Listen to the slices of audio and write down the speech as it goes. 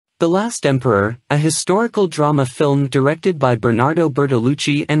The Last Emperor, a historical drama film directed by Bernardo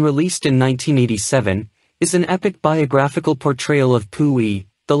Bertolucci and released in 1987, is an epic biographical portrayal of Puyi,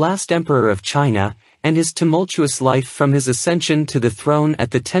 the last emperor of China, and his tumultuous life from his ascension to the throne at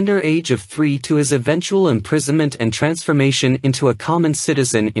the tender age of 3 to his eventual imprisonment and transformation into a common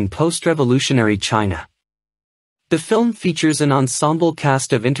citizen in post-revolutionary China. The film features an ensemble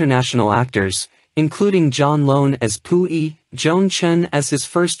cast of international actors, including John Lone as Puyi, Joan Chen as his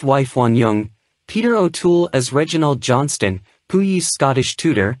first wife Wan Jung, Peter O'Toole as Reginald Johnston, Puyi's Scottish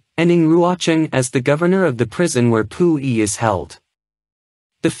tutor, and Ying Ruocheng as the governor of the prison where Puyi is held.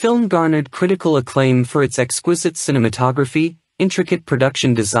 The film garnered critical acclaim for its exquisite cinematography, intricate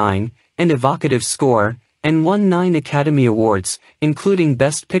production design, and evocative score, and won 9 Academy Awards, including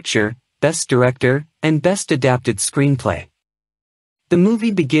Best Picture, Best Director, and Best Adapted Screenplay. The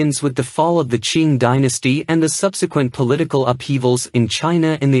movie begins with the fall of the Qing dynasty and the subsequent political upheavals in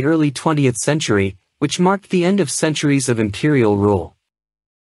China in the early 20th century, which marked the end of centuries of imperial rule.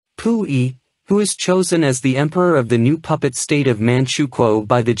 Puyi, who is chosen as the emperor of the new puppet state of Manchukuo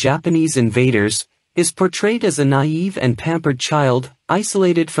by the Japanese invaders, is portrayed as a naive and pampered child,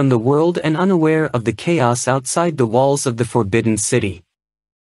 isolated from the world and unaware of the chaos outside the walls of the Forbidden City.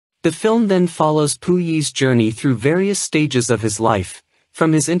 The film then follows Puyi's journey through various stages of his life,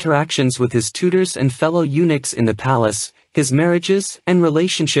 from his interactions with his tutors and fellow eunuchs in the palace, his marriages and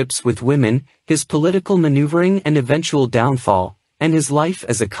relationships with women, his political maneuvering and eventual downfall, and his life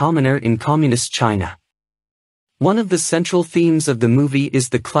as a commoner in communist China. One of the central themes of the movie is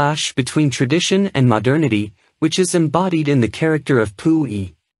the clash between tradition and modernity, which is embodied in the character of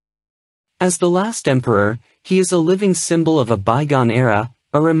Puyi. As the last emperor, he is a living symbol of a bygone era,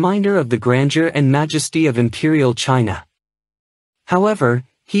 a reminder of the grandeur and majesty of imperial China. However,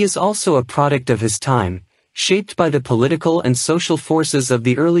 he is also a product of his time, shaped by the political and social forces of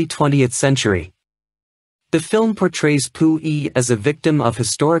the early 20th century. The film portrays Puyi as a victim of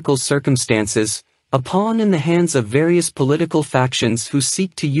historical circumstances, a pawn in the hands of various political factions who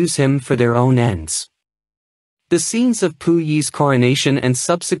seek to use him for their own ends. The scenes of Puyi's coronation and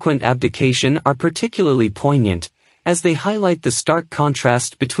subsequent abdication are particularly poignant, as they highlight the stark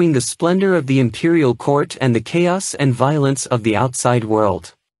contrast between the splendor of the imperial court and the chaos and violence of the outside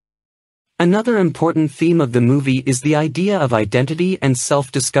world. Another important theme of the movie is the idea of identity and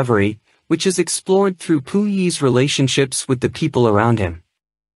self-discovery, which is explored through Puyi's relationships with the people around him.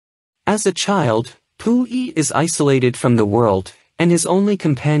 As a child, Puyi is isolated from the world, and his only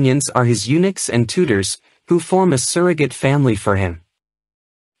companions are his eunuchs and tutors, who form a surrogate family for him.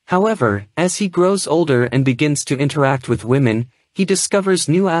 However, as he grows older and begins to interact with women, he discovers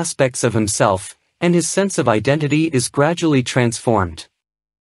new aspects of himself, and his sense of identity is gradually transformed.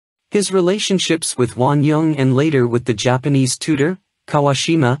 His relationships with Wan Jung and later with the Japanese tutor,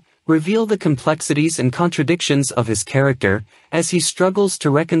 Kawashima, reveal the complexities and contradictions of his character, as he struggles to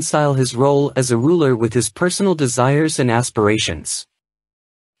reconcile his role as a ruler with his personal desires and aspirations.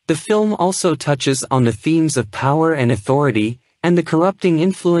 The film also touches on the themes of power and authority, and the corrupting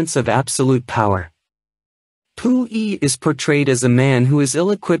influence of absolute power. Puyi is portrayed as a man who is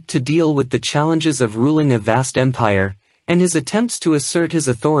ill-equipped to deal with the challenges of ruling a vast empire, and his attempts to assert his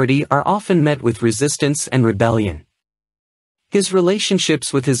authority are often met with resistance and rebellion. His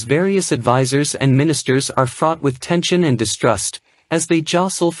relationships with his various advisors and ministers are fraught with tension and distrust, as they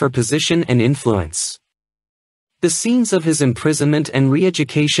jostle for position and influence. The scenes of his imprisonment and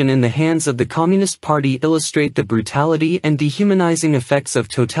re-education in the hands of the Communist Party illustrate the brutality and dehumanizing effects of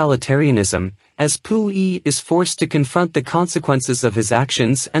totalitarianism, as Puyi is forced to confront the consequences of his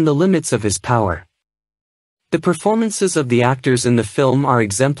actions and the limits of his power. The performances of the actors in the film are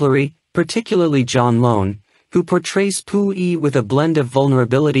exemplary, particularly John Lone, who portrays Puyi with a blend of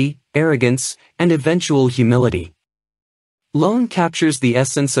vulnerability, arrogance, and eventual humility. Lone captures the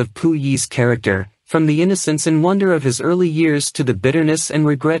essence of Puyi's character, from the innocence and wonder of his early years to the bitterness and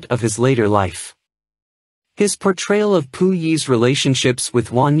regret of his later life. His portrayal of Puyi's relationships with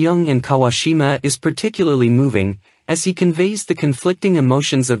Wan Jung and Kawashima is particularly moving, as he conveys the conflicting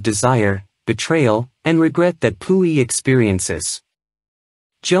emotions of desire, betrayal, and regret that Puyi experiences.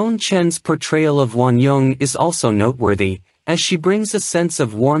 Joan Chen's portrayal of Wan Jung is also noteworthy, as she brings a sense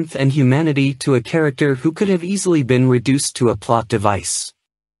of warmth and humanity to a character who could have easily been reduced to a plot device.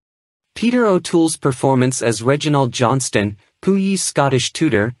 Peter O'Toole's performance as Reginald Johnston, Puyi's Scottish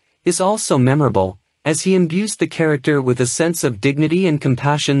tutor, is also memorable, as he imbues the character with a sense of dignity and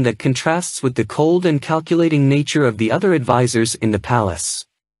compassion that contrasts with the cold and calculating nature of the other advisors in the palace.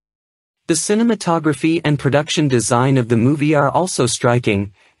 The cinematography and production design of the movie are also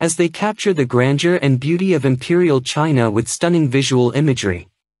striking, as they capture the grandeur and beauty of imperial China with stunning visual imagery.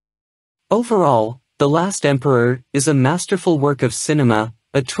 Overall, The Last Emperor is a masterful work of cinema,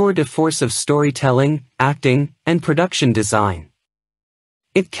 a tour de force of storytelling, acting, and production design.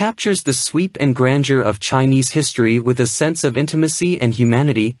 It captures the sweep and grandeur of Chinese history with a sense of intimacy and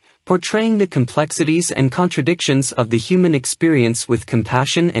humanity, portraying the complexities and contradictions of the human experience with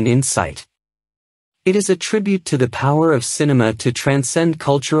compassion and insight. It is a tribute to the power of cinema to transcend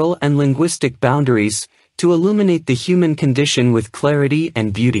cultural and linguistic boundaries, to illuminate the human condition with clarity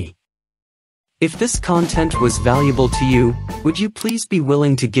and beauty. If this content was valuable to you, would you please be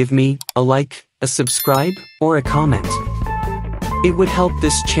willing to give me a like, a subscribe, or a comment? It would help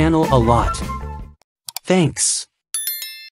this channel a lot. Thanks.